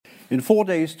In 4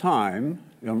 days' time,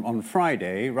 on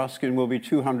Friday, Ruskin will be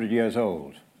 200 years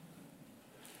old.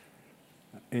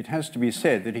 It has to be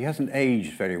said that he hasn't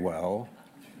aged very well,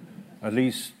 at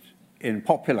least in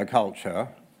popular culture,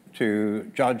 to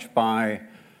judge by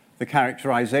the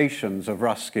characterizations of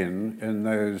Ruskin in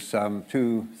those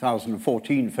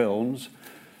 2014 films,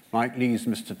 Mike Leigh's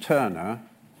Mr. Turner,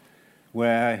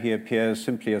 where he appears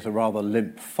simply as a rather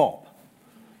limp fop.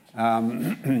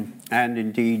 And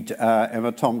indeed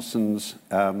Emma Thompson's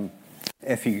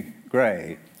Effie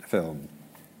Gray film.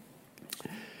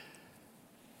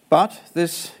 But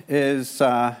this is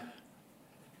a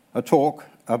talk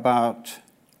about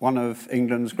one of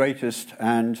England's greatest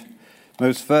and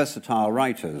most versatile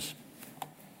writers.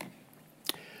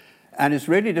 And it's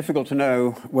really difficult to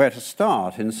know where to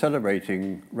start in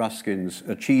celebrating Ruskin's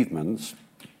achievements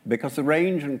because the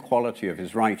range and quality of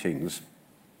his writings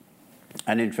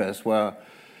and interests were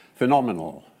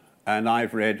phenomenal. And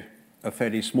I've read a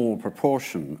fairly small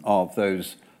proportion of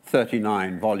those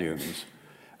 39 volumes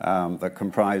that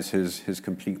comprise his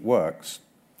complete works.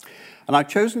 And I've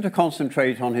chosen to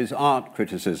concentrate on his art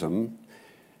criticism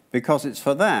because it's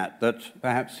for that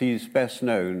perhaps he's best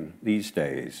known these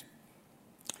days.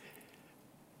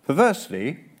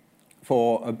 Perversely,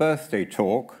 for a birthday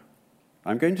talk,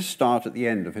 I'm going to start at the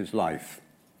end of his life.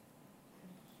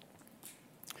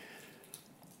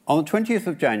 On the 20th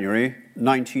of January,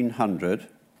 1900,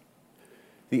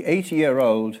 the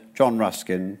 80-year-old John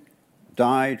Ruskin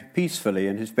died peacefully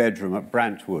in his bedroom at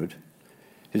Brantwood,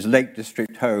 his Lake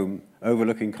District home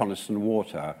overlooking Coniston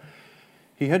Water.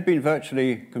 He had been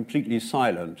virtually completely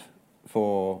silent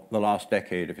for the last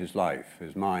decade of his life.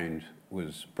 His mind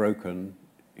was broken,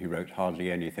 he wrote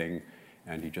hardly anything,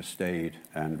 and he just stayed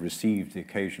and received the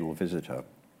occasional visitor.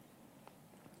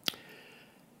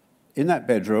 In that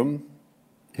bedroom,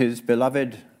 his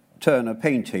beloved Turner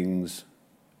paintings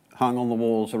hung on the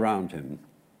walls around him.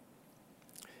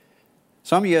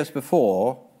 Some years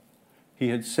before, he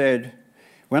had said,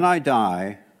 "When I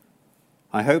die,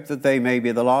 I hope that they may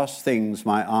be the last things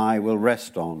my eye will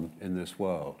rest on in this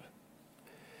world."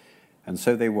 And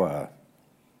so they were.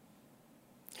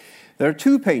 There are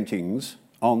two paintings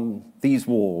on these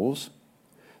walls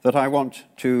that I want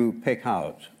to pick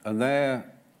out, and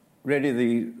they're really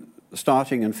the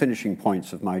starting and finishing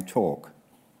points of my talk.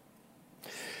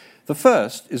 The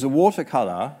first is a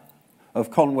watercolour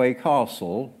of Conway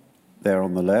Castle, there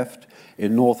on the left,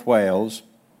 in North Wales,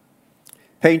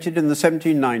 painted in the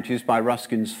 1790s by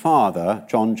Ruskin's father,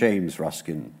 John James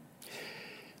Ruskin.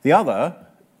 The other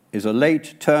is a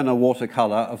late Turner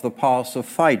watercolour of the Pass of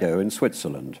Fido in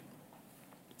Switzerland.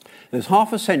 There's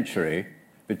half a century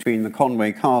between the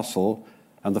Conway Castle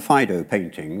and the Fido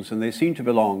paintings, and they seem to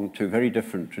belong to very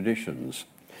different traditions.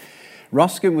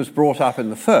 Ruskin was brought up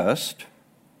in the first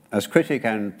as critic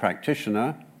and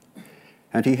practitioner,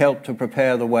 and he helped to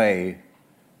prepare the way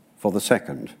for the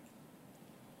second.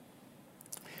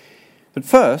 But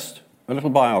first, a little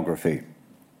biography.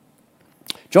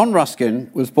 John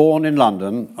Ruskin was born in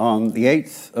London on the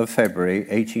 8th of February,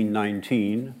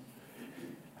 1819,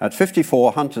 at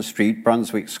 54 Hunter Street,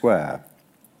 Brunswick Square.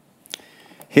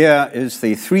 Here is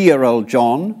the 3-year-old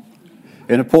John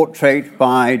in a portrait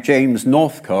by James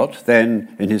Northcote,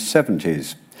 then in his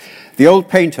 70s. The old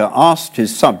painter asked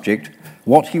his subject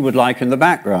what he would like in the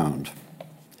background.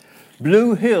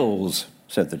 "Blue hills,"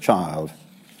 said the child,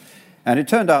 and it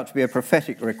turned out to be a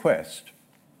prophetic request.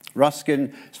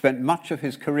 Ruskin spent much of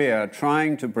his career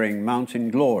trying to bring mountain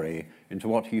glory into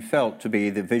what he felt to be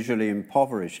the visually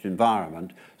impoverished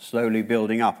environment slowly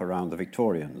building up around the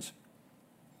Victorians.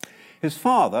 His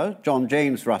father, John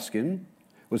James Ruskin,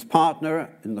 was partner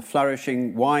in the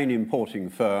flourishing wine importing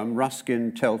firm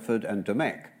Ruskin, Telford and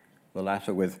Domecq, the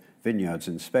latter with vineyards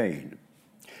in Spain.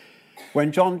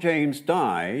 When John James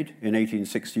died in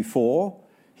 1864,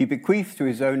 he bequeathed to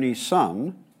his only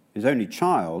son, his only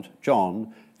child,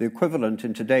 John, the equivalent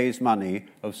in today's money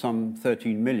of some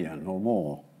 13 million or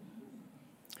more.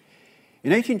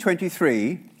 In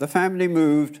 1823, the family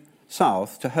moved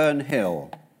south to Herne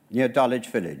Hill, near Dulwich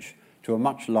Village, to a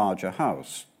much larger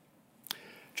house.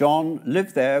 John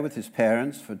lived there with his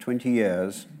parents for 20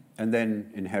 years and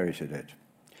then inherited it.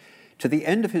 To the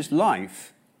end of his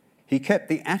life, he kept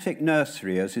the attic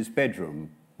nursery as his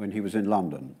bedroom when he was in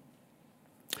London.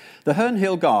 The Herne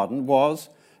Hill garden was,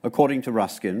 according to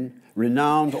Ruskin,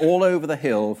 renowned all over the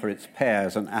hill for its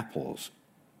pears and apples.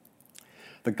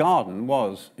 The garden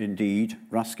was, indeed,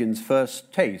 Ruskin's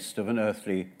first taste of an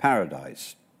earthly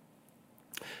paradise.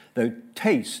 Though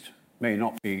taste may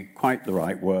not be quite the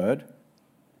right word,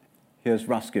 here's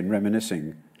Ruskin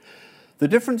reminiscing. "The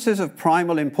differences of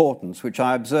primal importance which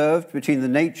I observed between the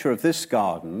nature of this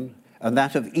garden and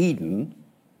that of Eden,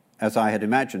 as I had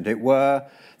imagined it, were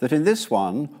that in this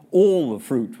one all the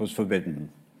fruit was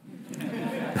forbidden,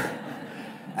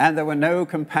 and there were no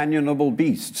companionable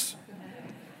beasts.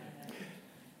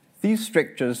 These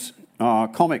strictures are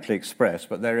comically expressed,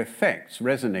 but their effects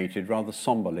resonated rather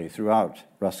somberly throughout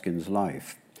Ruskin's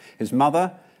life. His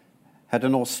mother had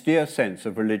an austere sense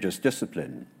of religious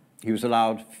discipline. He was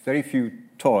allowed very few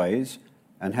toys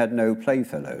and had no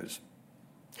playfellows.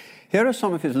 Here are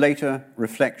some of his later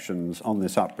reflections on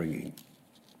this upbringing.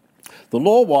 The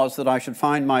law was that I should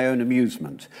find my own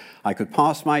amusement. I could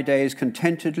pass my days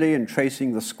contentedly in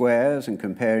tracing the squares and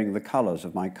comparing the colours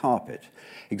of my carpet,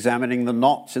 examining the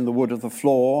knots in the wood of the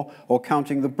floor or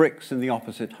counting the bricks in the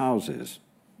opposite houses.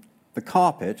 The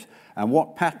carpet and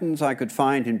what patterns I could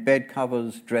find in bed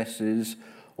covers, dresses,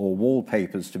 or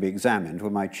wallpapers to be examined were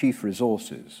my chief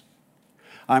resources.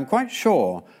 I am quite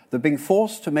sure that being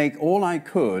forced to make all I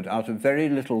could out of very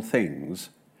little things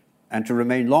and to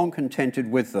remain long contented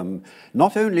with them,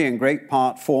 not only in great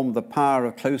part formed the power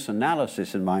of close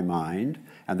analysis in my mind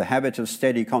and the habit of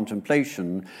steady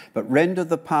contemplation, but rendered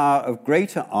the power of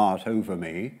greater art over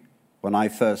me, when I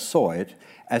first saw it,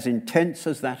 as intense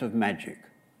as that of magic,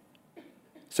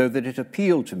 so that it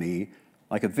appealed to me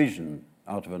like a vision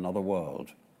out of another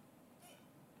world.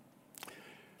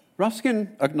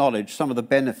 Ruskin acknowledged some of the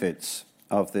benefits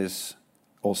of this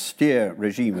austere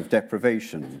regime of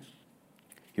deprivation.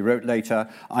 He wrote later,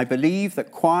 "I believe that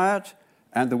quiet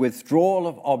and the withdrawal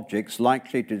of objects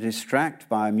likely to distract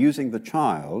by amusing the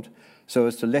child so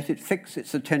as to let it fix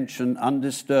its attention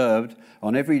undisturbed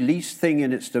on every least thing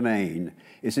in its domain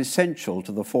is essential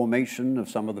to the formation of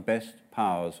some of the best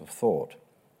powers of thought."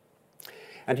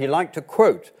 And he liked to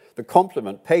quote the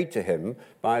compliment paid to him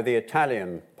by the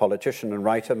Italian politician and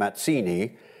writer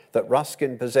Mazzini that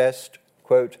Ruskin possessed,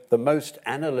 quote, "the most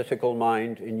analytical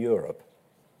mind in Europe."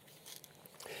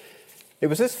 It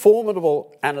was this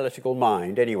formidable analytical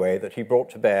mind, anyway, that he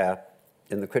brought to bear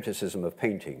in the criticism of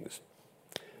paintings.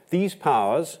 These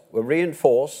powers were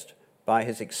reinforced by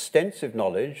his extensive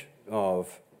knowledge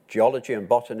of geology and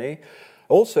botany,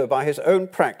 also by his own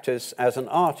practice as an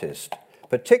artist,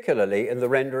 particularly in the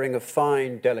rendering of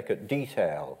fine, delicate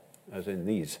detail, as in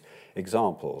these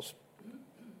examples.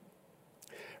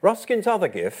 Ruskin's other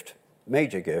gift,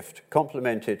 major gift,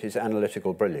 complemented his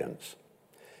analytical brilliance.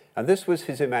 And this was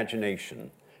his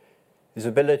imagination, his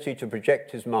ability to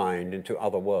project his mind into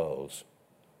other worlds.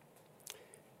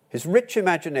 His rich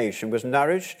imagination was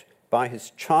nourished by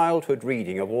his childhood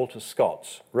reading of Walter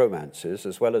Scott's romances,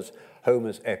 as well as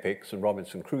Homer's epics and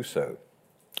Robinson Crusoe.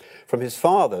 From his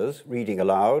father's reading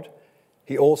aloud,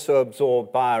 he also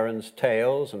absorbed Byron's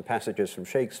tales and passages from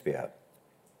Shakespeare.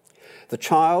 The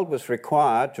child was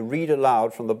required to read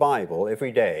aloud from the Bible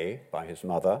every day by his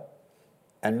mother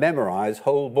and memorize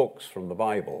whole books from the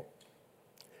Bible,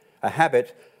 a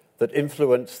habit that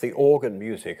influenced the organ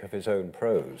music of his own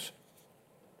prose.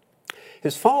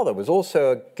 His father was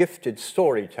also a gifted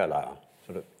storyteller,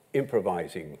 sort of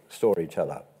improvising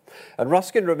storyteller, and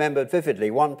Ruskin remembered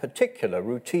vividly one particular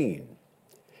routine.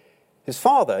 His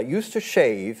father used to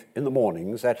shave in the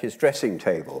mornings at his dressing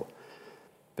table.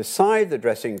 Beside the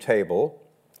dressing table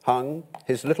hung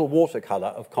his little watercolour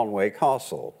of Conway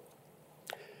Castle.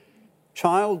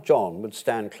 Child John would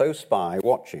stand close by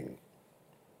watching.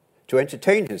 To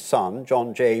entertain his son,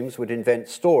 John James would invent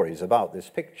stories about this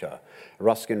picture.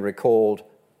 Ruskin recalled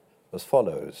as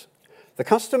follows: "The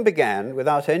custom began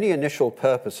without any initial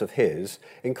purpose of his,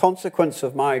 in consequence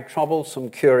of my troublesome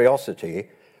curiosity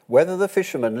whether the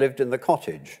fisherman lived in the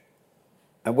cottage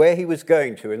and where he was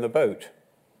going to in the boat.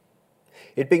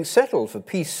 It being settled for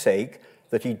peace sake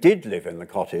that he did live in the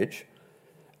cottage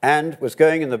and was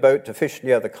going in the boat to fish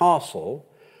near the castle,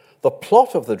 the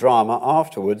plot of the drama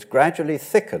afterwards gradually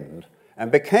thickened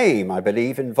and became, I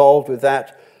believe, involved with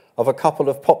that of a couple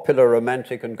of popular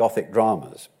romantic and Gothic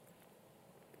dramas."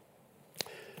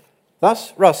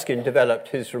 Thus, Ruskin developed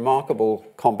his remarkable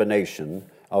combination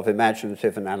of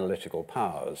imaginative and analytical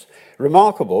powers.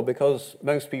 Remarkable because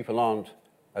most people aren't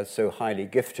as so highly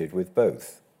gifted with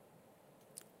both.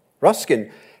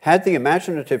 Ruskin had the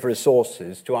imaginative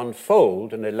resources to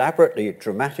unfold an elaborately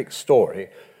dramatic story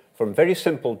from very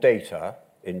simple data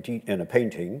in a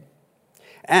painting,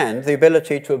 and the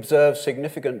ability to observe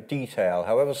significant detail,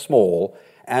 however small,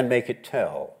 and make it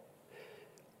tell.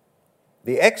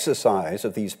 The exercise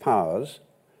of these powers,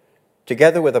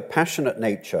 together with a passionate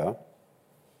nature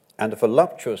and a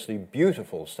voluptuously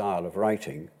beautiful style of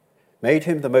writing, made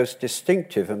him the most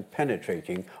distinctive and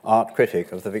penetrating art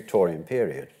critic of the Victorian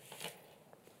period.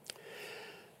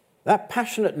 That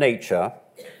passionate nature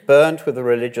burned with a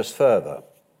religious fervour.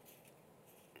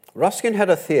 Ruskin had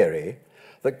a theory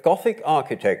that Gothic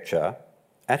architecture,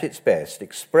 at its best,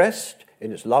 expressed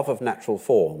in its love of natural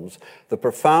forms the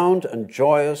profound and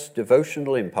joyous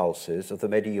devotional impulses of the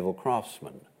medieval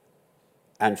craftsman.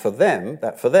 And for them,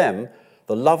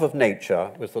 the love of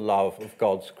nature was the love of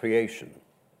God's creation.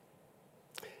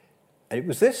 And it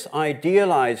was this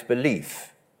idealized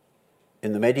belief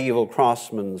in the medieval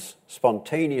craftsman's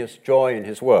spontaneous joy in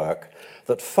his work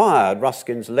that fired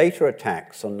Ruskin's later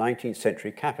attacks on 19th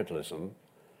century capitalism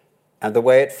and the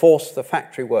way it forced the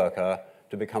factory worker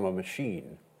to become a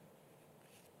machine.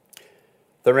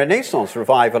 The Renaissance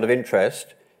revival of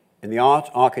interest in the art,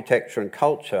 architecture, and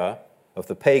culture of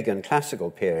the pagan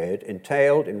classical period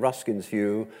entailed, in Ruskin's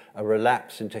view, a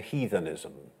relapse into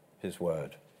heathenism, his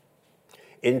word,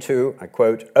 into, I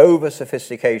quote,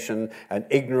 over-sophistication and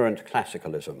ignorant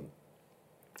classicalism.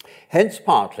 Hence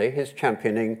partly his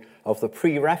championing of the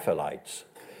pre-Raphaelites,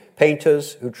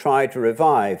 painters who tried to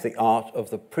revive the art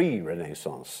of the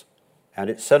pre-Renaissance and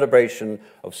its celebration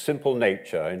of simple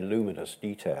nature in luminous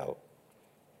detail.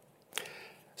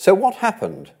 So what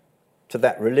happened to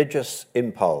that religious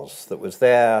impulse that was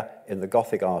there in the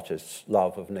Gothic artist's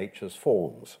love of nature's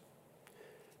forms?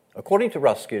 According to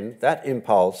Ruskin, that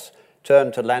impulse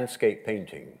turned to landscape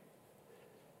painting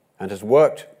and has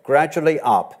worked gradually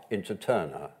up into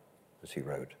Turner, as he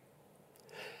wrote.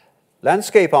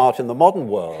 Landscape art in the modern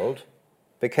world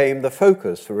became the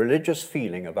focus for religious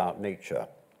feeling about nature.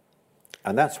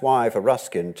 And that's why, for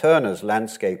Ruskin, Turner's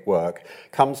landscape work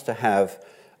comes to have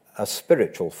a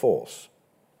spiritual force.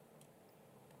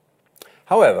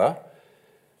 However,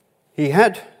 he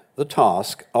had the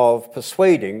task of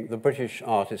persuading the British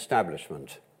art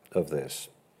establishment of this,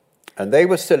 and they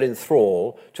were still in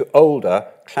thrall to older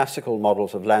classical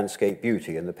models of landscape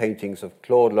beauty in the paintings of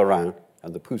Claude Lorrain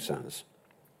and the Poussins.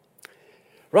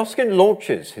 Ruskin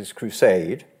launches his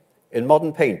crusade in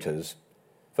Modern Painters,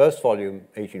 first volume,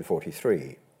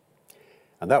 1843.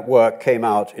 And that work came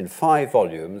out in 5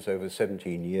 volumes over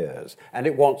 17 years, and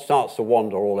it starts to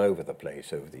wander all over the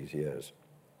place over these years.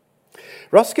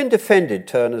 Ruskin defended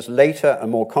Turner's later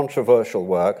and more controversial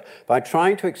work by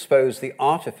trying to expose the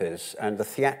artifice and the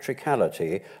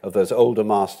theatricality of those older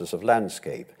masters of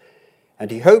landscape,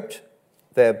 and he hoped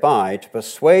thereby to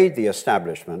persuade the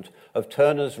establishment of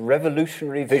Turner's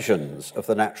revolutionary visions of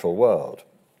the natural world.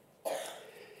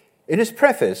 In his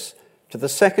preface to the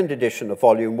second edition of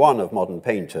Volume 1 of Modern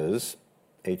Painters,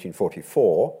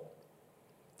 1844,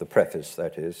 the preface,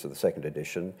 that is, to the second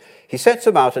edition, he sets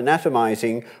about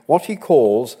anatomizing what he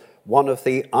calls one of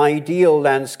the ideal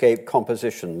landscape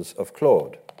compositions of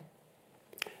Claude.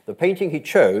 The painting he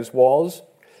chose was,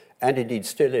 and indeed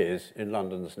still is, in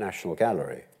London's National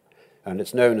Gallery, and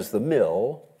it's known as The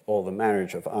Mill, or The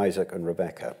Marriage of Isaac and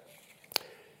Rebecca.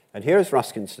 And here is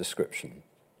Ruskin's description.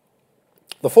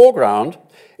 The foreground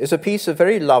is a piece of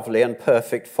very lovely and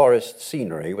perfect forest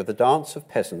scenery with a dance of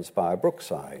peasants by a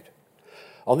brookside.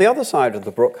 On the other side of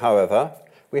the brook, however,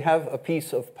 we have a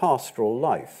piece of pastoral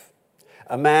life,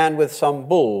 a man with some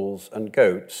bulls and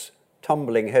goats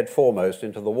tumbling head foremost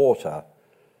into the water,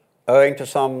 owing to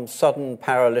some sudden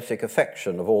paralytic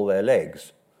affection of all their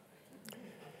legs.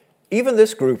 Even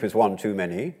this group is one too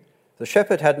many. The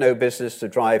shepherd had no business to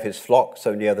drive his flock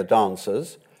so near the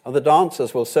dancers, and the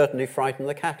dancers will certainly frighten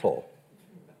the cattle.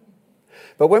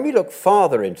 But when we look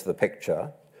farther into the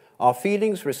picture, our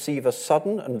feelings receive a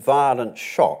sudden and violent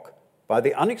shock by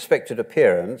the unexpected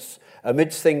appearance,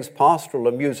 amidst things pastoral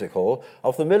and musical,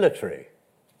 of the military.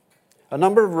 A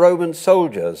number of Roman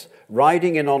soldiers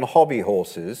riding in on hobby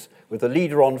horses with the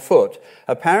leader on foot,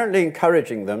 apparently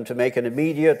encouraging them to make an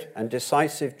immediate and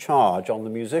decisive charge on the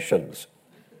musicians.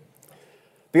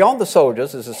 Beyond the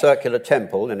soldiers is a circular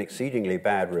temple in exceedingly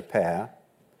bad repair,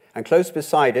 and close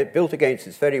beside it, built against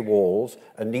its very walls,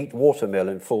 a neat watermill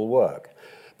in full work.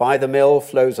 By the mill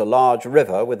flows a large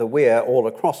river with a weir all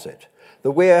across it.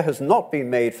 The weir has not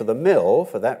been made for the mill,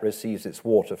 for that receives its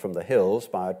water from the hills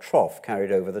by a trough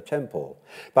carried over the temple.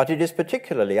 But it is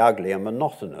particularly ugly and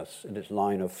monotonous in its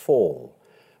line of fall,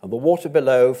 and the water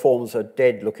below forms a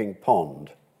dead-looking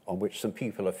pond on which some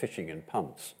people are fishing in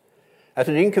punts. At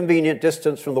an inconvenient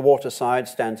distance from the waterside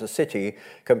stands a city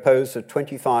composed of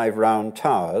 25 round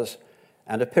towers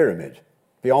and a pyramid.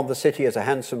 Beyond the city is a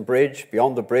handsome bridge,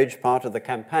 beyond the bridge part of the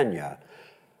Campagna,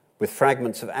 with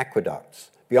fragments of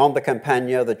aqueducts. Beyond the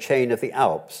Campagna, the chain of the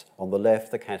Alps, on the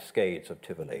left, the Cascades of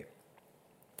Tivoli.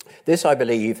 This, I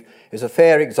believe, is a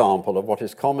fair example of what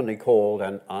is commonly called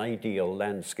an ideal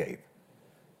landscape,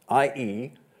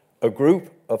 i.e., a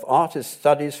group of artist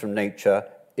studies from nature,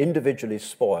 individually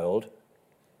spoiled,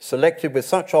 selected with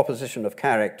such opposition of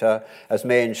character as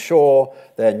may ensure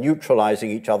their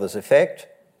neutralizing each other's effect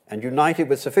and united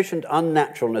with sufficient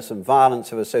unnaturalness and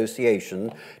violence of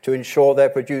association to ensure they're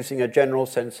producing a general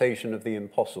sensation of the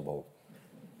impossible.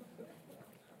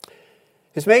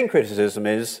 His main criticism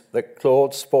is that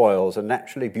Claude spoils a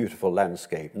naturally beautiful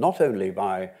landscape, not only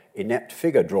by inept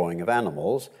figure drawing of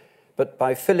animals, but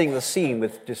by filling the scene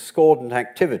with discordant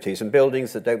activities and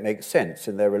buildings that don't make sense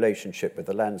in their relationship with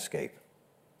the landscape.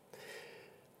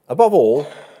 Above all,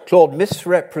 Claude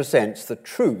misrepresents the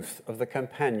truth of the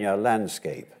Campagna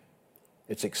landscape,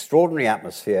 its extraordinary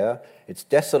atmosphere, its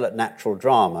desolate natural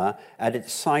drama, and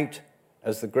its site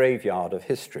as the graveyard of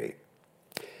history.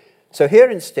 So here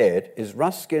instead is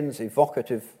Ruskin's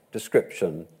evocative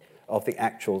description of the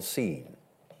actual scene,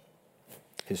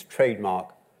 his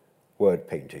trademark word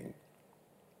painting.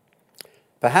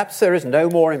 Perhaps there is no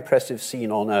more impressive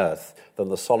scene on earth than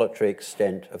the solitary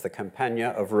extent of the Campagna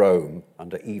of Rome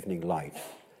under evening light.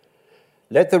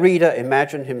 Let the reader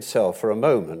imagine himself for a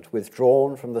moment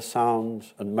withdrawn from the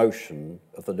sounds and motion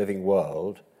of the living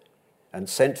world and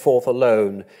sent forth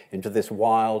alone into this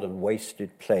wild and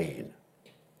wasted plain.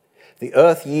 The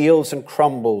earth yields and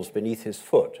crumbles beneath his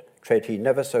foot, tread he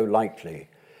never so lightly,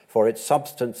 for its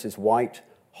substance is white,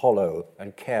 hollow,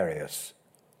 and carious,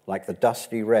 like the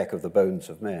dusty wreck of the bones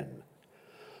of men.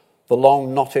 The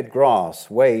long knotted grass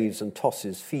waves and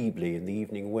tosses feebly in the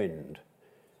evening wind,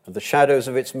 and the shadows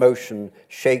of its motion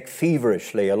shake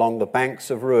feverishly along the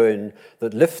banks of ruin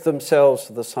that lift themselves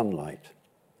to the sunlight.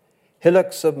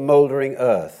 Hillocks of mouldering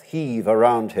earth heave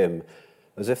around him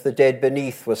as if the dead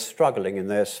beneath were struggling in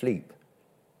their sleep.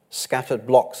 Scattered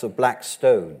blocks of black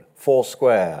stone,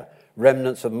 foursquare,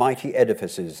 remnants of mighty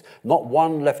edifices, not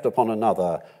one left upon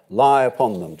another, lie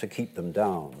upon them to keep them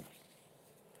down.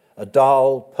 A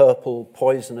dull, purple,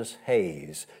 poisonous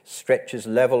haze stretches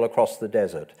level across the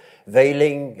desert,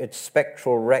 veiling its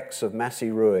spectral wrecks of massy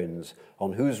ruins,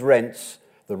 on whose rents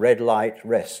the red light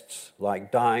rests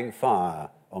like dying fire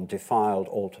on defiled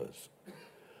altars.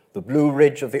 The blue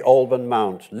ridge of the Alban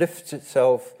Mount lifts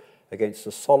itself against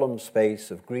the solemn space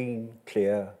of green,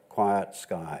 clear, quiet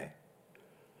sky.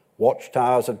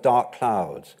 Watchtowers of dark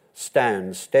clouds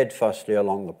stand steadfastly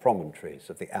along the promontories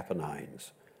of the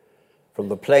Apennines. From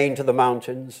the plain to the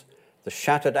mountains, the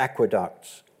shattered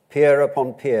aqueducts, pier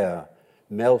upon pier,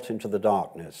 melt into the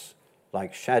darkness,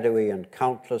 like shadowy and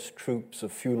countless troops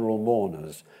of funeral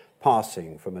mourners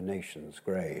passing from a nation's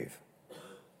grave.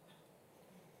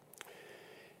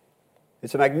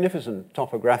 It's a magnificent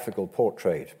topographical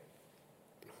portrait,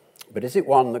 but is it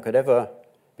one that could ever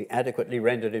be adequately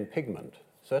rendered in pigment?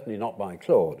 Certainly not by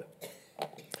Claude.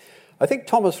 I think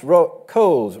Thomas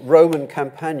Cole's Roman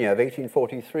Campagna of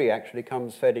 1843 actually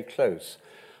comes fairly close.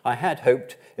 I had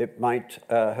hoped it might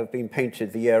have been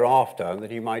painted the year after, and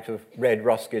that he might have read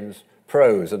Ruskin's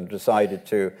prose and decided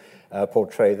to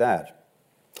portray that.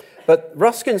 But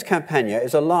Ruskin's Campagna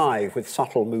is alive with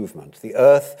subtle movement, the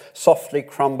earth softly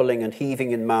crumbling and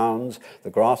heaving in mounds, the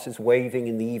grasses waving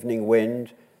in the evening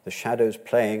wind, the shadows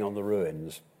playing on the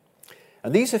ruins.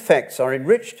 And these effects are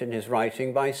enriched in his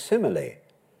writing by simile,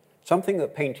 something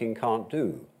that painting can't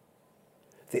do.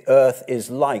 The earth is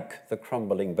like the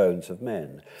crumbling bones of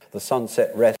men. The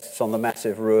sunset rests on the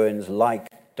massive ruins like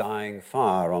dying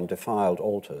fire on defiled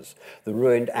altars. The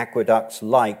ruined aqueducts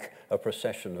like a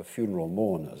procession of funeral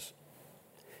mourners.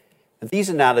 And these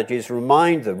analogies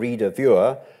remind the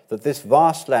reader-viewer that this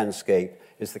vast landscape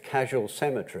is the casual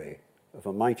cemetery of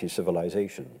a mighty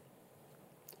civilization.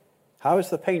 How is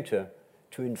the painter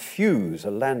to infuse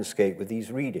a landscape with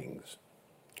these readings?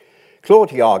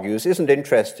 Claude, he argues, isn't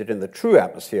interested in the true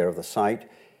atmosphere of the site.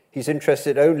 He's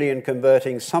interested only in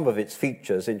converting some of its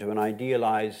features into an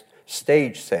idealized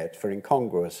stage set for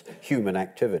incongruous human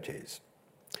activities.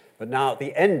 But now at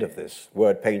the end of this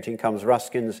word painting comes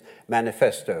Ruskin's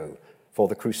manifesto for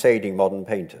the crusading modern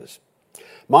painters.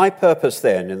 My purpose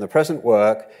then in the present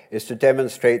work is to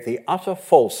demonstrate the utter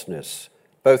falseness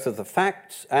both of the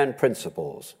facts and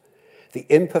principles, the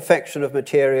imperfection of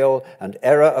material and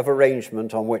error of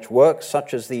arrangement on which works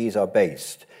such as these are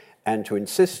based, and to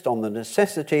insist on the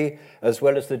necessity as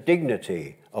well as the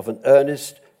dignity of an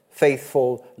earnest,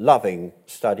 faithful, loving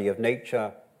study of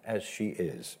nature as she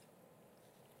is.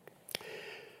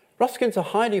 Ruskin's a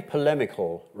highly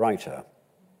polemical writer.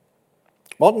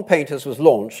 Modern Painters was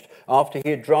launched after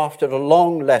he had drafted a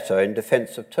long letter in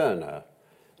defense of Turner.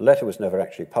 The letter was never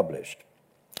actually published.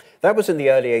 That was in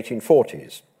the early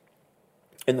 1840s.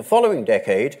 In the following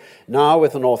decade, now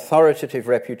with an authoritative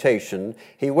reputation,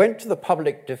 he went to the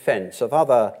public defense of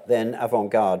other then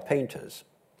avant-garde painters.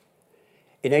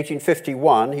 In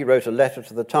 1851, he wrote a letter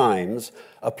to the Times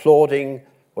applauding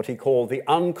what he called the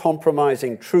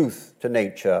uncompromising truth to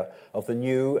nature of the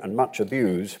new and much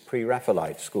abused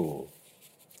Pre-Raphaelite school.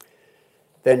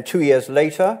 Then 2 years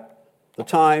later, the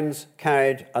Times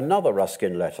carried another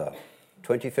Ruskin letter,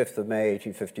 25th of May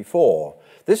 1854,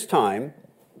 this time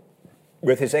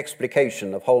with his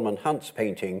explication of Holman Hunt's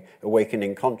painting,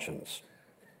 Awakening Conscience,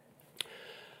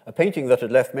 a painting that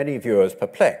had left many viewers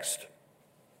perplexed,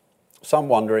 some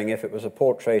wondering if it was a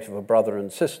portrait of a brother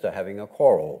and sister having a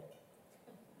quarrel.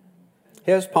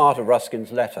 Here's part of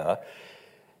Ruskin's letter,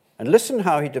 and listen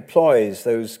how he deploys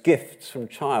those gifts from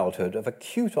childhood of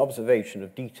acute observation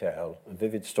of detail and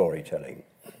vivid storytelling.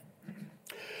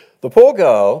 The poor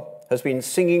girl has been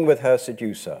singing with her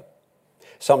seducer.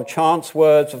 Some chance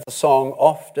words of the song,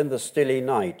 oft in the stilly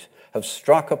night, have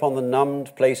struck upon the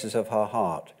numbed places of her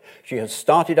heart. She has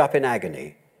started up in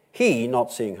agony. He,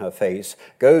 not seeing her face,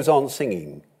 goes on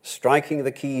singing, striking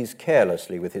the keys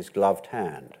carelessly with his gloved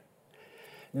hand.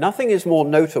 Nothing is more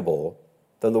notable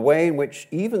than the way in which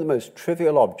even the most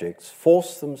trivial objects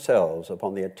force themselves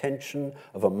upon the attention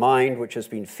of a mind which has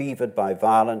been fevered by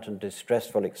violent and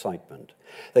distressful excitement.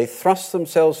 They thrust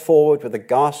themselves forward with a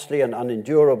ghastly and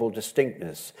unendurable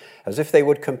distinctness, as if they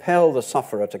would compel the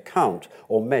sufferer to count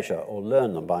or measure or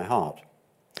learn them by heart.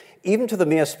 Even to the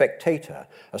mere spectator,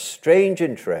 a strange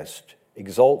interest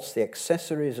exalts the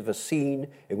accessories of a scene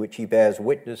in which he bears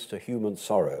witness to human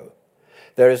sorrow.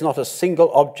 There is not a single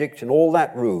object in all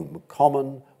that room,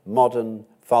 common, modern,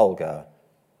 vulgar,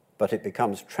 but it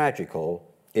becomes tragical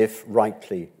if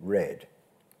rightly read.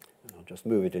 I'll just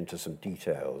move it into some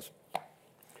details.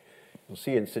 You'll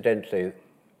see, incidentally,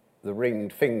 the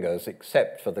ringed fingers,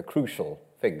 except for the crucial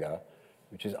finger,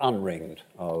 which is unringed,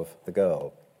 of the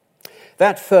girl.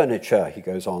 That furniture, he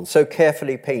goes on, so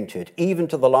carefully painted, even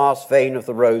to the last vein of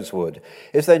the rosewood,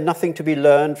 is there nothing to be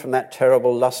learned from that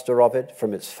terrible lustre of it,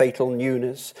 from its fatal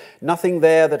newness? Nothing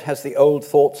there that has the old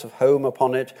thoughts of home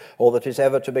upon it, or that is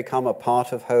ever to become a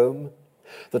part of home?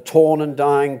 The torn and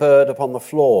dying bird upon the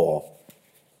floor.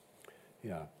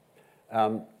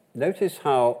 Notice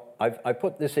how I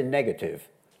put this in negative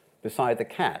beside the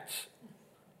cat's.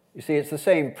 You see, it's the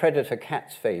same predator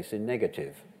cat's face in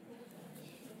negative.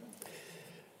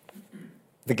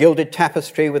 The gilded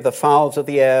tapestry with the fowls of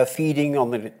the air feeding on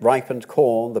the ripened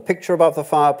corn, the picture above the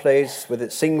fireplace with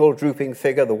its single drooping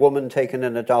figure, the woman taken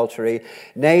in adultery,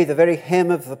 nay, the very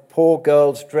hem of the poor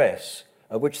girl's dress,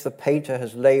 of which the painter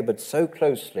has laboured so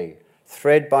closely,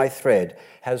 thread by thread,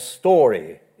 has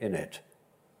story in it,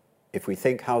 if we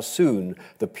think how soon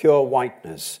the pure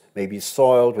whiteness may be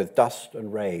soiled with dust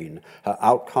and rain, her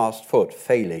outcast foot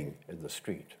failing in the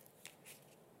street.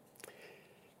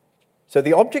 So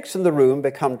the objects in the room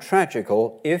become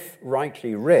tragical if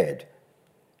rightly read,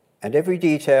 and every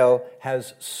detail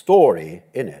has story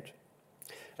in it.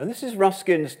 And this is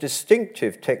Ruskin's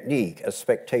distinctive technique as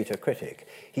spectator critic.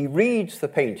 He reads the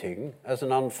painting as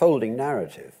an unfolding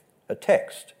narrative, a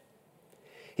text.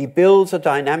 He builds a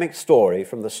dynamic story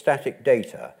from the static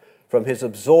data, from his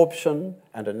absorption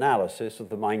and analysis of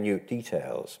the minute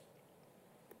details.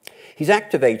 He's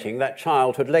activating that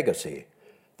childhood legacy,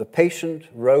 the patient,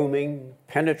 roaming,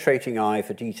 penetrating eye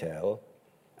for detail,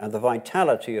 and the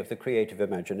vitality of the creative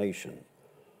imagination.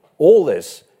 All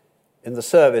this in the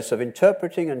service of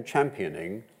interpreting and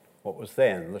championing what was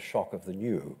then the shock of the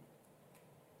new.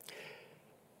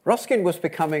 Ruskin was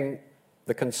becoming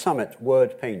the consummate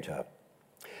word painter.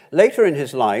 Later in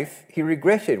his life, he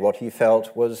regretted what he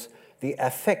felt was the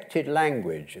affected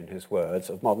language, in his words,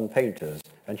 of modern painters,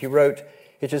 and he wrote,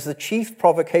 "It is the chief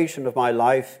provocation of my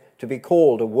life to be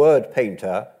called a word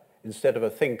painter instead of a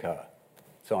thinker."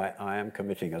 So I am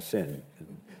committing a sin,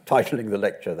 titling the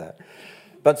lecture that.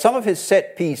 But some of his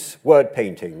set-piece word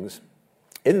paintings,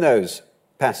 in those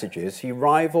passages, he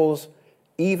rivals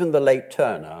even the late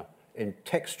Turner in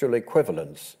textual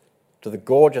equivalence to the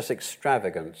gorgeous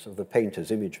extravagance of the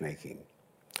painter's image-making.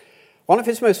 One of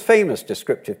his most famous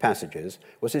descriptive passages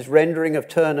was his rendering of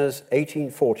Turner's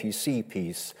 1840 sea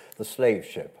piece, The Slave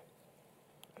Ship.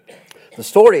 The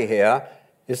story here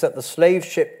is that the slave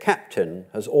ship captain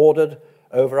has ordered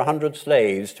over 100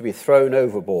 slaves to be thrown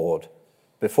overboard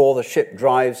before the ship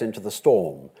drives into the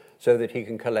storm so that he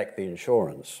can collect the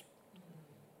insurance.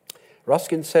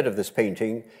 Ruskin said of this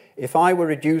painting, "If I were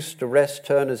reduced to rest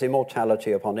Turner's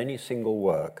immortality upon any single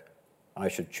work, I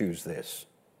should choose this."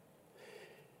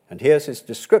 And here's his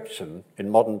description in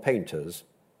Modern Painters,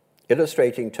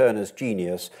 illustrating Turner's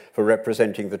genius for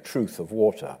representing the truth of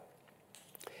water.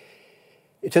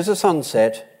 It is a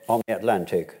sunset on the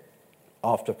Atlantic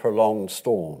after prolonged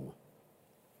storm.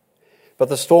 But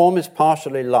the storm is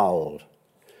partially lulled,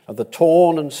 and the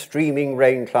torn and streaming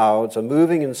rain clouds are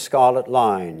moving in scarlet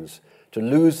lines to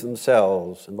lose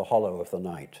themselves in the hollow of the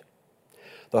night.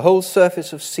 The whole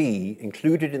surface of sea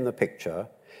included in the picture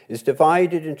is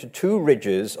divided into two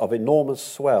ridges of enormous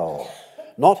swell,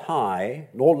 not high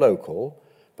nor local,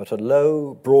 but a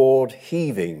low, broad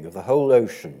heaving of the whole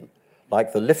ocean,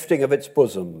 like the lifting of its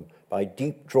bosom by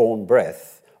deep-drawn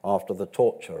breath after the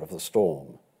torture of the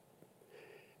storm.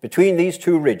 Between these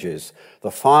two ridges,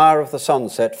 the fire of the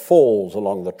sunset falls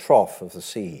along the trough of the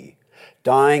sea,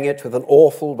 dyeing it with an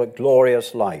awful but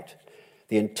glorious light,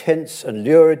 the intense and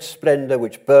lurid splendor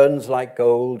which burns like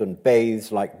gold and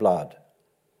bathes like blood.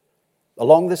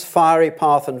 Along this fiery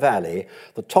path and valley,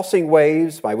 the tossing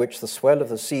waves by which the swell of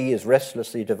the sea is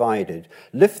restlessly divided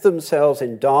lift themselves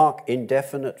in dark,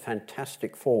 indefinite,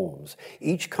 fantastic forms,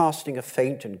 each casting a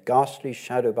faint and ghastly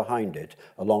shadow behind it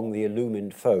along the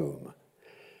illumined foam.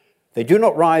 They do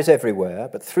not rise everywhere,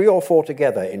 but 3 or 4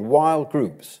 together in wild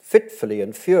groups, fitfully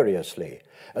and furiously,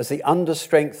 as the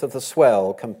understrength of the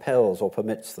swell compels or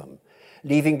permits them,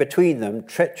 leaving between them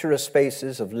treacherous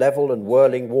spaces of level and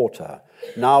whirling water,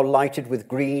 now lighted with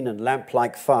green and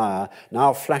lamp-like fire,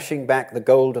 now flashing back the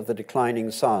gold of the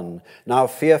declining sun, now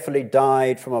fearfully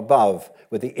dyed from above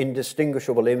with the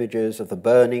indistinguishable images of the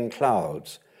burning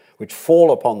clouds, which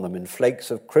fall upon them in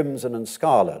flakes of crimson and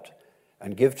scarlet,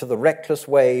 and give to the reckless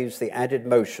waves the added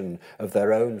motion of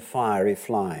their own fiery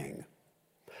flying.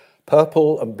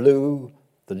 Purple and blue,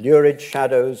 the lurid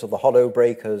shadows of the hollow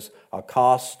breakers are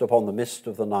cast upon the mist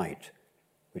of the night,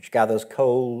 which gathers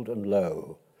cold and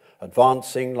low,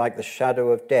 advancing like the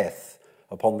shadow of death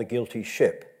upon the guilty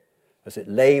ship as it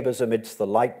labors amidst the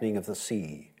lightning of the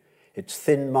sea, its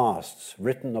thin masts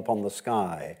written upon the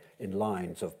sky in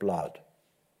lines of blood.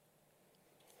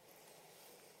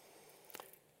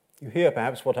 You hear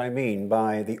perhaps what I mean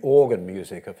by the organ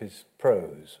music of his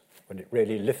prose, when it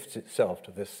really lifts itself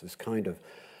to this kind of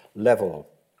level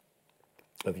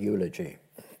of eulogy.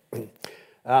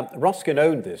 Ruskin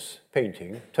owned this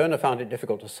painting. Turner found it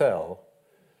difficult to sell.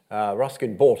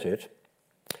 Ruskin bought it,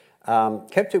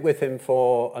 kept it with him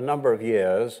for a number of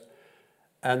years,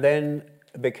 and then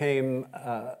became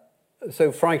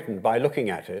so frightened by looking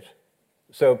at it,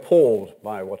 so appalled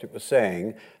by what it was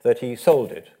saying, that he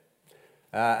sold it.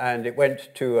 And it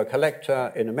went to a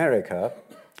collector in America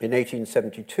in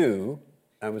 1872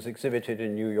 and was exhibited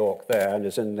in New York there and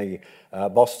is in the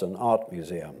Boston Art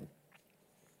Museum.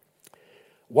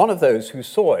 One of those who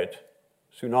saw it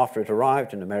soon after it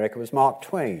arrived in America was Mark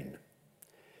Twain.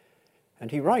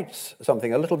 And he writes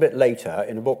something a little bit later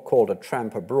in a book called A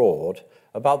Tramp Abroad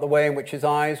about the way in which his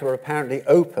eyes were apparently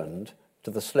opened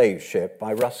to the slave ship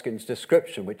by Ruskin's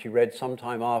description, which he read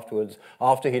sometime afterwards,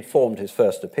 after he'd formed his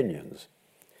first opinions.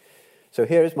 So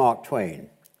here is Mark Twain.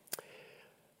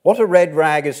 What a red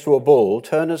rag is to a bull,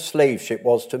 Turner's slave ship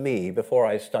was to me before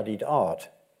I studied art.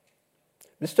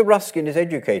 Mr. Ruskin is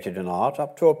educated in art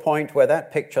up to a point where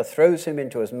that picture throws him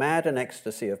into as mad an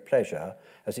ecstasy of pleasure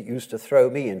as it used to throw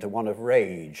me into one of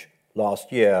rage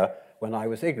last year when I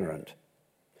was ignorant.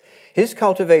 His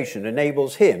cultivation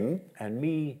enables him, and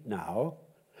me now,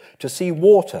 to see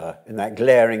water in that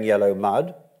glaring yellow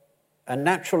mud, and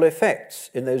natural effects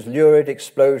in those lurid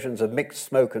explosions of mixed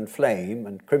smoke and flame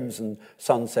and crimson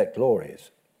sunset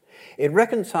glories. It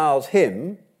reconciles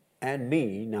him, and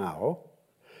me now,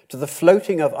 to the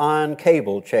floating of iron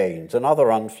cable chains and other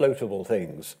unfloatable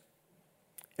things.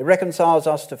 It reconciles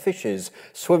us to fishes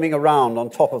swimming around on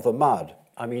top of the mud,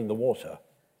 I mean the water.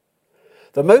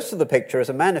 The most of the picture is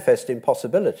a manifest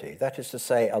impossibility, that is to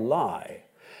say, a lie,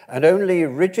 and only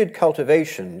rigid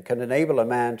cultivation can enable a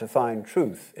man to find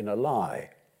truth in a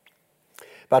lie.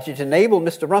 But it enabled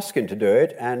Mr. Ruskin to do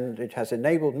it, and it has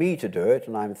enabled me to do it,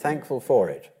 and I'm thankful for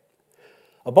it.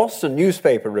 A Boston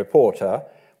newspaper reporter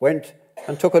went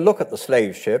and took a look at the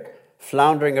slave ship,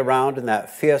 floundering around in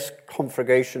that fierce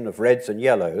conflagration of reds and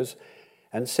yellows,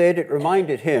 and said it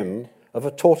reminded him of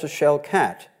a tortoiseshell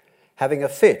cat having a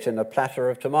fit in a platter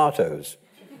of tomatoes.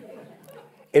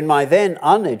 In my then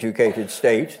uneducated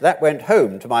state, that went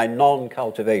home to my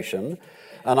non-cultivation,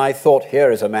 and I thought, here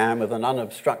is a man with an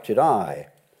unobstructed eye.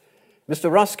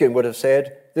 Mr. Ruskin would have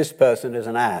said, this person is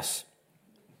an ass.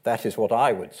 That is what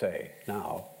I would say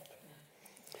now.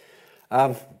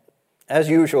 As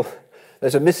usual,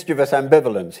 there's a mischievous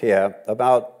ambivalence here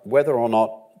about whether or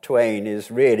not Twain is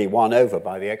really won over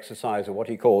by the exercise of what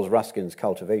he calls Ruskin's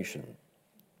cultivation.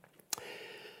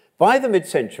 By the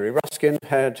mid-century, Ruskin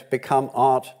had become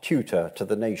art tutor to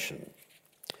the nation,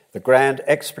 the grand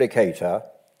explicator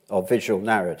of visual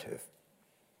narrative.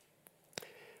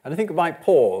 And I think I might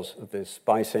pause at this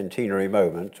bicentenary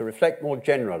moment to reflect more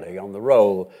generally on the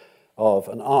role of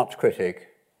an art critic,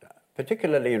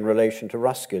 particularly in relation to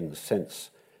Ruskin's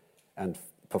sense and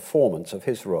performance of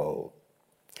his role.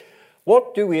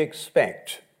 What do we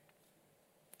expect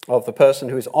of the person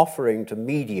who is offering to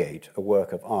mediate a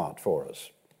work of art for us?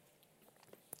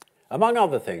 Among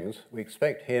other things, we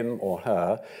expect him or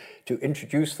her to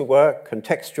introduce the work,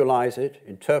 contextualize it,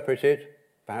 interpret it,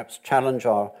 perhaps challenge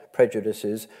our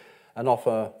prejudices, and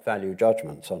offer value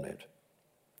judgments on it.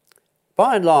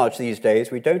 By and large, these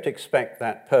days, we don't expect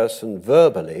that person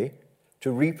verbally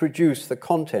to reproduce the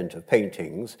content of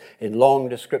paintings in long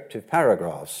descriptive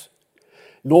paragraphs,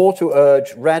 nor to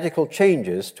urge radical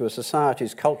changes to a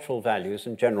society's cultural values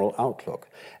and general outlook.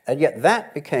 And yet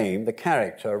that became the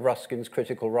character of Ruskin's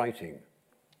critical writing.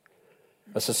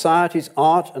 A society's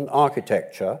art and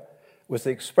architecture was the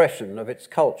expression of its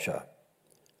culture.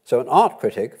 So an art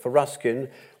critic for Ruskin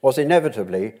was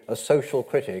inevitably a social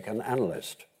critic and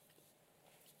analyst.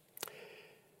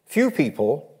 Few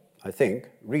people, I think,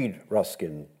 read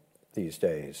Ruskin these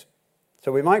days.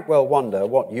 So we might well wonder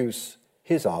what use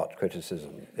his art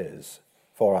criticism is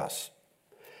for us.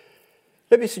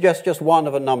 Let me suggest just one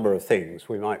of a number of things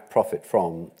we might profit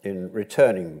from in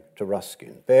returning to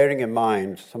Ruskin, bearing in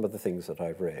mind some of the things that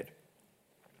I've read.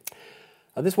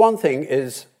 And this one thing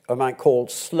is, I might call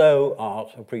slow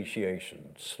art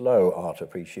appreciation. Slow art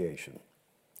appreciation.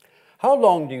 How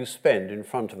long do you spend in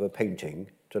front of a painting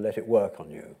to let it work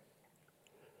on you?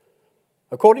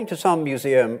 According to some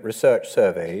museum research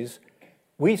surveys,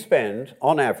 we spend,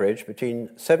 on average,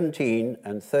 between 17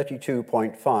 and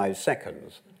 32.5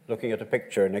 seconds looking at a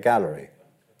picture in a gallery.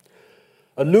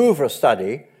 A Louvre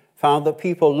study found that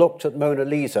people looked at Mona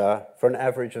Lisa for an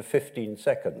average of 15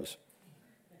 seconds.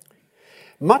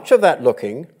 Much of that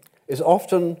looking is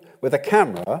often with a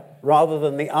camera rather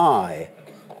than the eye.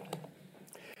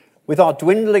 With our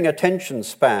dwindling attention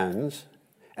spans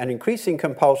and increasing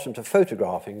compulsion to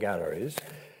photograph in galleries,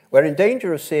 we're in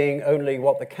danger of seeing only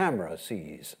what the camera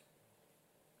sees.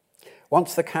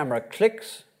 Once the camera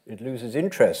clicks, it loses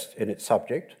interest in its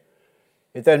subject.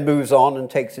 It then moves on and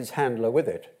takes its handler with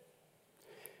it.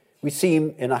 We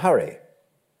seem in a hurry.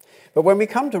 But when we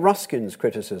come to Ruskin's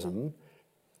criticism,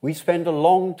 we spend a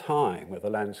long time with a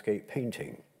landscape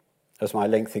painting, as my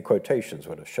lengthy quotations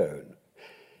would have shown.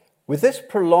 With this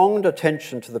prolonged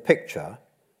attention to the picture,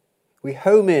 we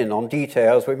home in on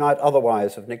details we might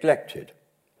otherwise have neglected.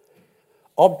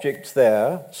 Objects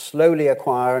there slowly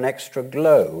acquire an extra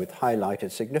glow with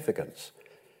highlighted significance.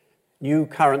 New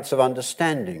currents of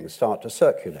understanding start to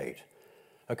circulate.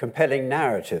 A compelling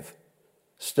narrative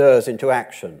stirs into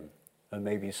action and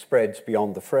maybe spreads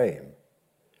beyond the frame.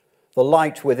 The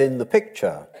light within the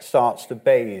picture starts to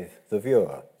bathe the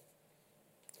viewer.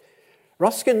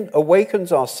 Ruskin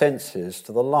awakens our senses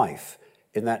to the life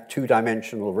in that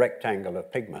two-dimensional rectangle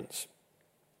of pigments.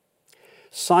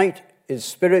 Sight is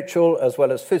spiritual as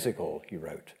well as physical, he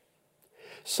wrote.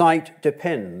 Sight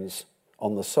depends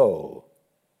on the soul.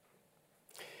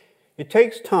 It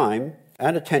takes time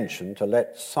and attention to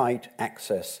let sight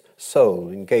access soul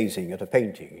in gazing at a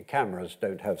painting. Cameras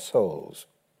don't have souls.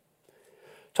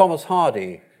 Thomas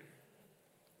Hardy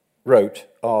wrote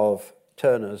of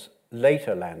Turner's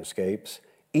later landscapes,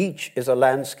 each is a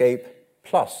landscape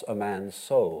plus a man's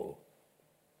soul.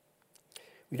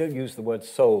 We don't use the word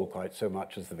soul quite so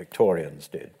much as the Victorians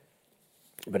did,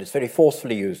 but it's very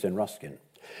forcefully used in Ruskin.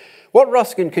 What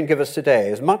Ruskin can give us today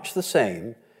is much the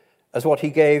same as what he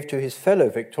gave to his fellow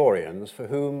Victorians for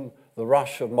whom the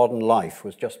rush of modern life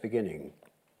was just beginning.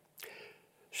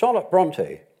 Charlotte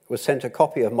Bronte was sent a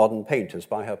copy of Modern Painters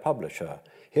by her publisher.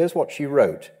 Here's what she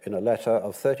wrote in a letter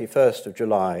of 31st of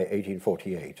July,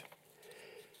 1848.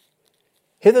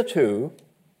 Hitherto,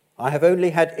 I have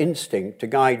only had instinct to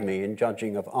guide me in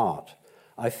judging of art.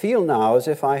 I feel now as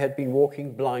if I had been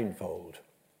walking blindfold.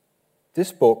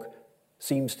 This book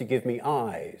seems to give me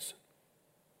eyes.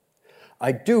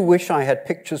 I do wish I had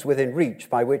pictures within reach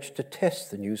by which to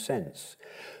test the new sense.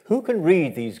 Who can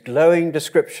read these glowing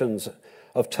descriptions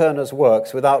of Turner's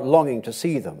works without longing to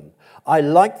see them? I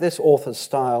like this author's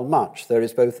style much. There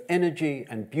is both energy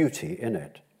and beauty in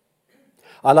it.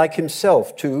 I like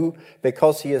himself, too,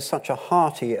 because he is such a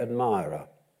hearty admirer.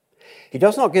 He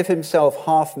does not give himself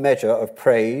half measure of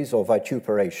praise or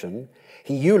vituperation.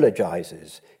 He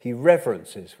eulogizes, he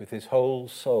reverences with his whole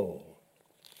soul.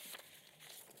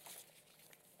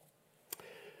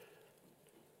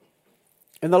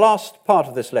 In the last part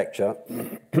of this lecture,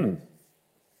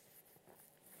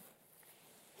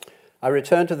 I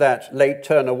return to that late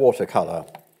Turner watercolour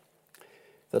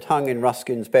that hung in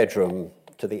Ruskin's bedroom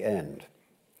to the end.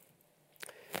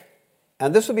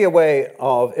 And this will be a way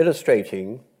of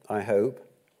illustrating, I hope,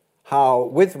 how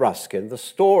with Ruskin the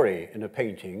story in a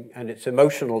painting and its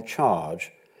emotional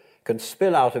charge can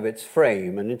spill out of its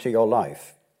frame and into your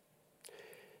life.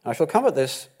 I shall come at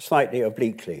this slightly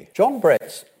obliquely. John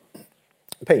Brett's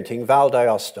painting, Val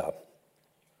d'Aosta,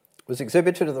 was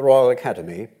exhibited at the Royal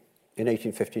Academy in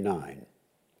 1859.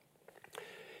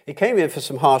 It came in for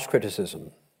some harsh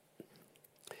criticism.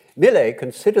 Millet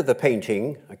considered the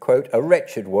painting, I quote, a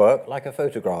wretched work like a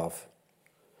photograph.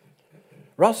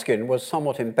 Ruskin was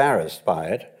somewhat embarrassed by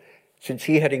it, since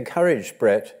he had encouraged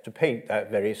Brett to paint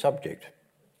that very subject.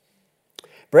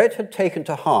 Brett had taken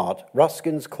to heart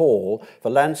Ruskin's call for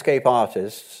landscape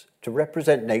artists to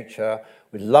represent nature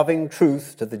with loving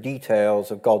truth to the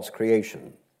details of God's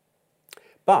creation.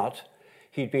 But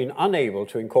he'd been unable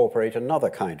to incorporate another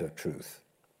kind of truth.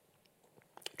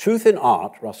 Truth in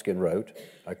art, Ruskin wrote,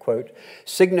 I quote,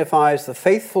 signifies the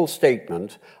faithful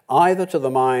statement either to the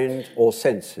mind or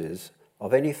senses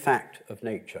of any fact of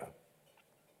nature.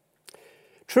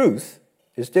 Truth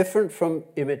is different from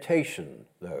imitation,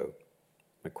 though.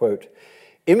 I quote,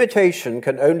 imitation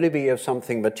can only be of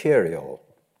something material,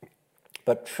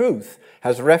 but truth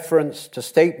has reference to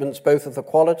statements both of the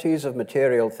qualities of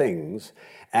material things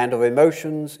and of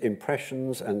emotions,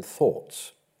 impressions, and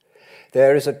thoughts.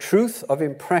 There is a truth of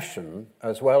impression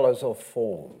as well as of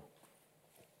form.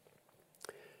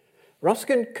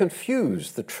 Ruskin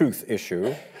confused the truth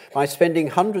issue by spending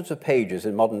hundreds of pages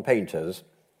in Modern Painters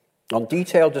on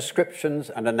detailed descriptions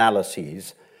and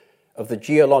analyses of the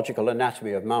geological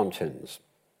anatomy of mountains,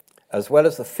 as well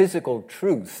as the physical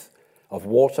truth of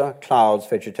water, clouds,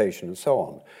 vegetation, and so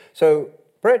on. So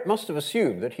Brett must have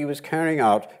assumed that he was carrying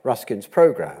out Ruskin's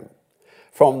program,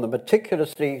 from the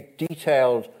meticulously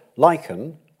detailed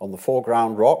lichen on the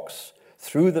foreground rocks,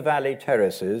 through the valley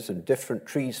terraces and different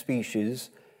tree species,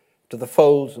 to the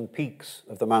folds and peaks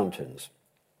of the mountains.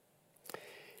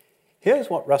 Here's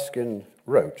what Ruskin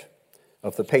wrote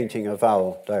of the painting of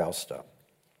Val d'Aosta.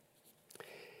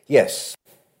 Yes,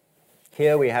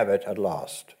 here we have it at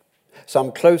last.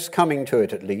 Some close coming to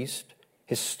it at least,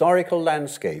 historical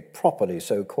landscape, properly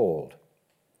so called.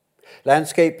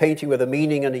 Landscape painting with a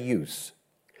meaning and a use.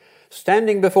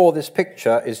 Standing before this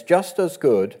picture is just as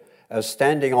good as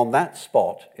standing on that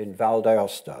spot in Val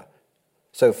d'Aosta,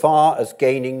 so far as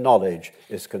gaining knowledge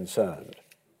is concerned.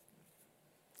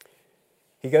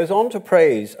 He goes on to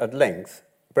praise at length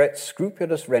Brett's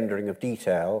scrupulous rendering of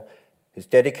detail, his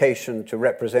dedication to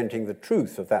representing the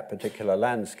truth of that particular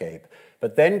landscape,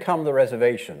 but then come the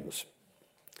reservations.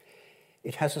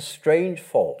 It has a strange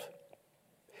fault.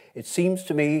 It seems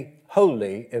to me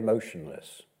wholly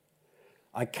emotionless.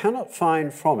 I cannot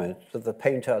find from it that the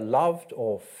painter loved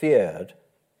or feared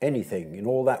anything in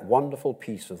all that wonderful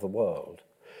piece of the world.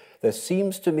 There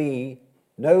seems to me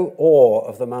no awe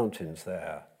of the mountains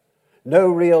there, no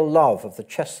real love of the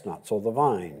chestnuts or the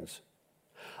vines.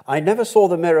 I never saw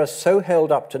the mirror so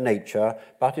held up to nature,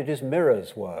 but it is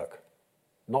mirror's work,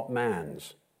 not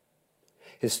man's.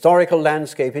 Historical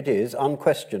landscape it is,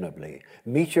 unquestionably,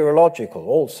 meteorological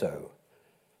also,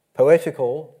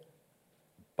 poetical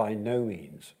by no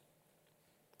means.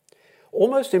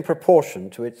 Almost in proportion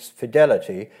to its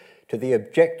fidelity to the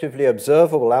objectively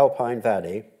observable Alpine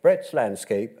valley, Brett's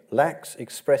landscape lacks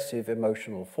expressive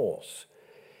emotional force.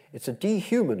 It's a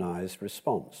dehumanized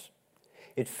response.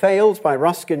 It fails by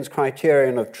Ruskin's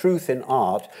criterion of truth in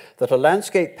art that a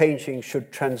landscape painting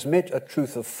should transmit a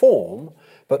truth of form,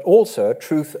 but also a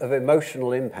truth of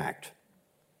emotional impact.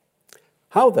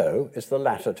 How, though, is the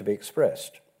latter to be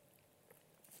expressed?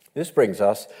 This brings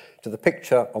us to the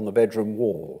picture on the bedroom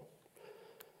wall.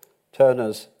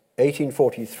 Turner's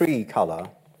 1843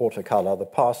 watercolour, The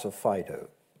Pass of Fido.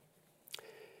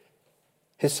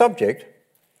 His subject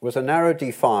was a narrow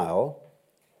defile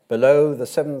below the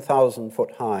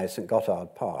 7,000-foot-high St.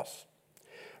 Gothard Pass.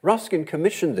 Ruskin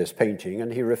commissioned this painting,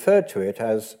 and he referred to it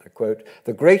as, quote,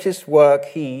 the greatest work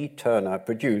he, Turner,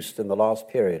 produced in the last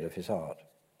period of his art.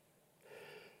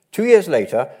 2 years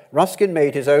later, Ruskin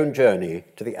made his own journey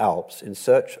to the Alps in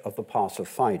search of the Pass of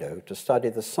Fido to study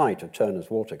the site of Turner's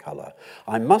watercolour.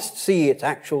 I must see its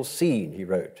actual scene, he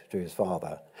wrote to his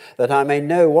father, that I may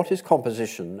know what is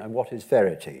composition and what is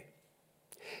verity.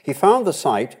 He found the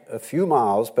site a few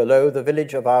miles below the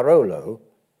village of Airolo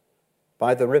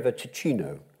by the river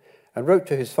Ticino and wrote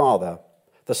to his father,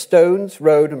 the stones,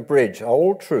 road and bridge are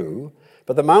all true,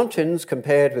 but the mountains,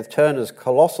 compared with Turner's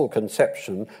colossal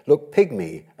conception, look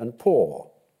pygmy and poor.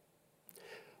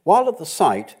 While at the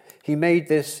site, he made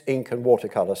this ink and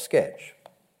watercolour sketch.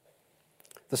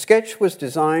 The sketch was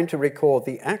designed to record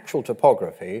the actual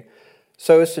topography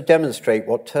so as to demonstrate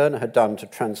what Turner had done to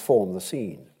transform the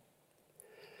scene.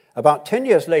 About 10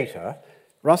 years later,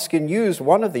 Ruskin used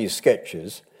one of these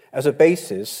sketches as a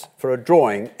basis for a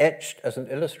drawing etched as an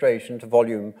illustration to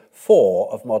volume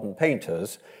 4 of Modern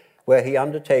Painters, where he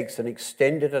undertakes an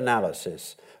extended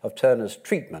analysis of Turner's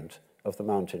treatment of the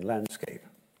mountain landscape.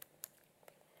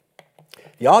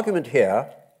 The argument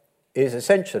here is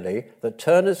essentially that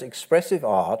Turner's expressive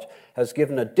art has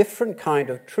given a different kind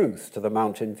of truth to the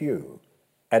mountain view,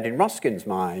 and in Ruskin's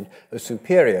mind, a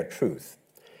superior truth.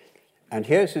 And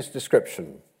here's his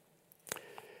description.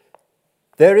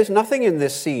 There is nothing in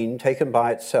this scene taken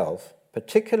by itself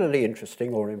particularly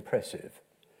interesting or impressive.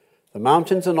 The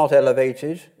mountains are not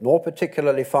elevated, nor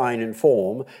particularly fine in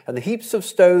form, and the heaps of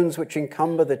stones which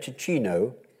encumber the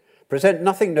Ticino present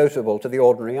nothing notable to the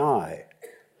ordinary eye.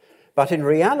 But in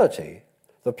reality,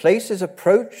 the place is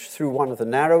approached through one of the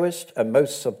narrowest and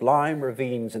most sublime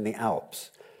ravines in the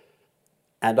Alps.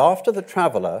 And after the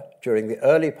traveller, during the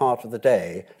early part of the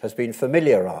day, has been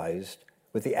familiarized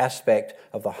with the aspect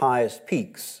of the highest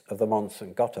peaks of the Mont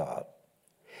Saint-Gothard.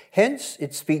 Hence,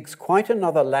 it speaks quite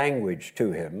another language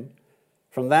to him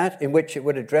from that in which it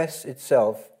would address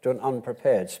itself to an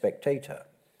unprepared spectator.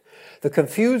 The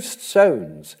confused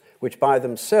stones, which by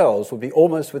themselves would be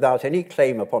almost without any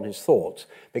claim upon his thoughts,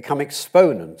 become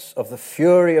exponents of the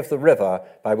fury of the river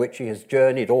by which he has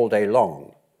journeyed all day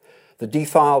long. The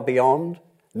defile beyond,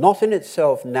 not in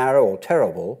itself narrow or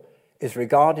terrible, is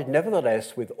regarded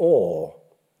nevertheless with awe,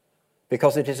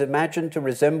 because it is imagined to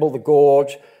resemble the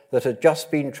gorge that had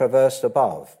just been traversed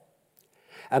above.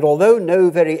 And although no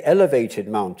very elevated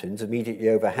mountains immediately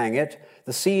overhang it,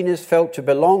 the scene is felt to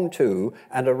belong to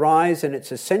and arise in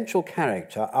its essential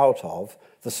character out of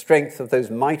the strength of those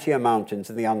mightier mountains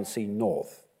in the unseen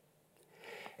north.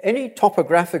 Any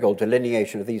topographical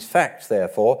delineation of these facts,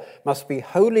 therefore, must be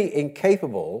wholly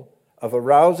incapable of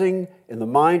arousing in the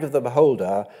mind of the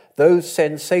beholder those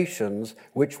sensations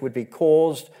which would be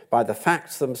caused by the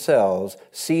facts themselves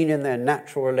seen in their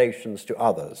natural relations to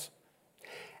others.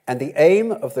 And the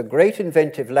aim of the great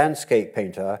inventive landscape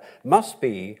painter must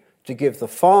be to give the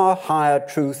far higher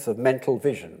truth of mental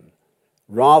vision,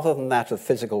 rather than that of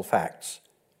physical facts,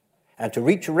 and to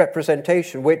reach a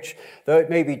representation which, though it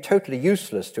may be totally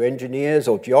useless to engineers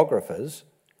or geographers,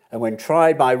 and when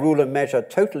tried by rule and measure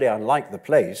totally unlike the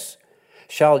place,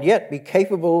 shall yet be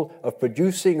capable of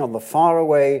producing on the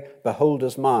faraway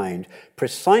beholder's mind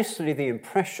precisely the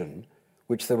impression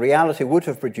which the reality would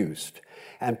have produced,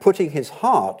 and putting his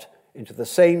heart into the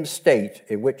same state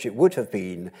in which it would have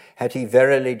been had he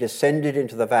verily descended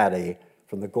into the valley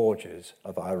from the gorges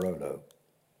of Airolo.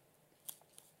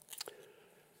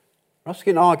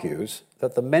 Ruskin argues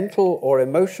that the mental or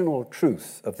emotional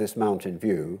truth of this mountain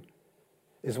view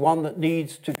is one that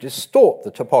needs to distort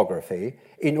the topography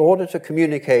in order to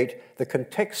communicate the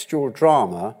contextual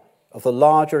drama of the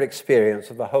larger experience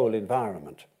of the whole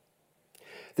environment.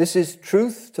 This is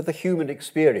truth to the human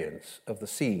experience of the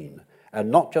scene, and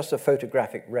not just a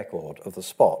photographic record of the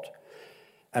spot.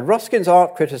 And Ruskin's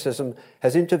art criticism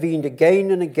has intervened again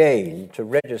and again to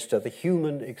register the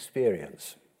human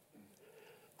experience.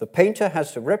 The painter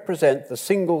has to represent the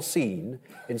single scene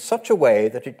in such a way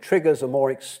that it triggers a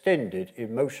more extended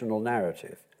emotional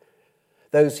narrative.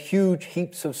 Those huge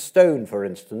heaps of stone, for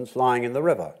instance, lying in the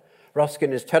river,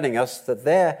 Ruskin is telling us that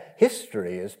their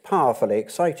history is powerfully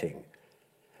exciting.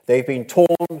 They've been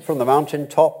torn from the mountain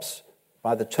tops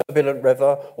by the turbulent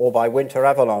river or by winter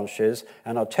avalanches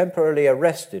and are temporarily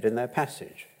arrested in their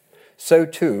passage. So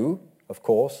too, of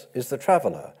course, is the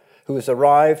traveller, who has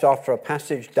arrived after a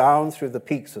passage down through the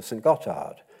peaks of St.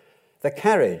 Gothard. The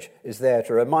carriage is there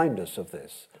to remind us of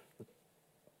this.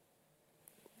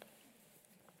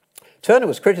 Turner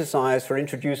was criticised for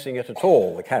introducing it at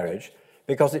all, the carriage,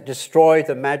 because it destroyed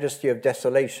the majesty of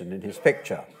desolation in his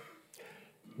picture.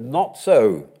 Not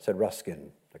so, said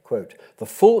Ruskin, I quote, the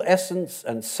full essence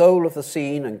and soul of the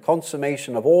scene and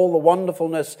consummation of all the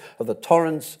wonderfulness of the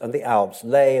torrents and the Alps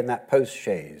lay in that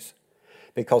post-chaise,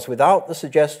 because without the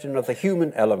suggestion of the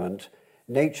human element,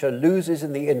 nature loses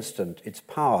in the instant its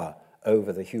power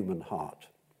over the human heart.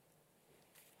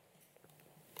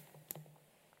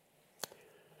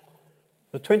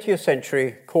 The 20th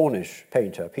century Cornish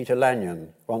painter Peter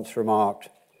Lanyon once remarked,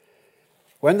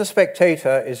 when the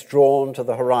spectator is drawn to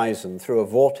the horizon through a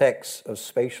vortex of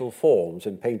spatial forms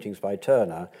in paintings by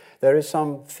Turner, there is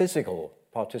some physical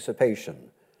participation.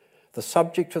 The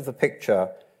subject of the picture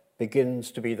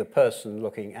begins to be the person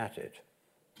looking at it.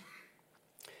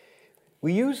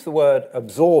 We use the word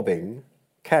absorbing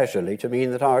casually to mean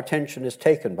that our attention is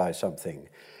taken by something,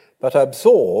 but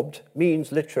absorbed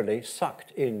means literally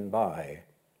sucked in by.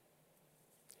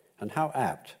 And how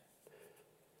apt.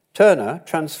 Turner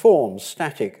transforms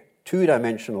static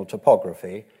two-dimensional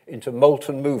topography into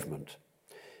molten movement.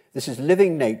 This is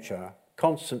living nature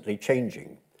constantly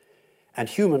changing. And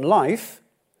human life,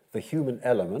 the human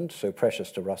element, so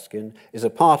precious to Ruskin, is a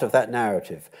part of that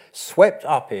narrative, swept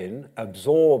up in,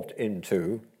 absorbed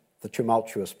into the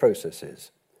tumultuous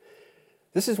processes.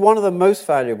 This is one of the most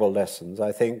valuable lessons,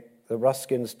 I think, that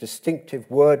Ruskin's distinctive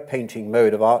word-painting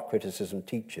mode of art criticism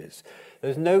teaches.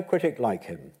 There's no critic like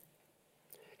him.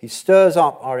 He stirs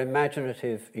up our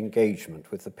imaginative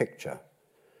engagement with the picture.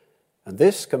 And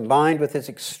this, combined with his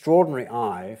extraordinary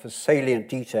eye for salient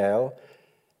detail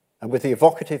and with the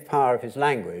evocative power of his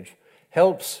language,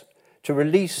 helps to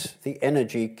release the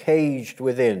energy caged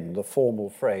within the formal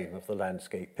frame of the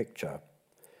landscape picture.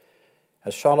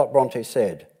 As Charlotte Bronte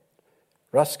said,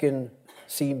 Ruskin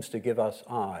seems to give us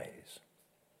eyes.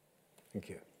 Thank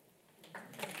you.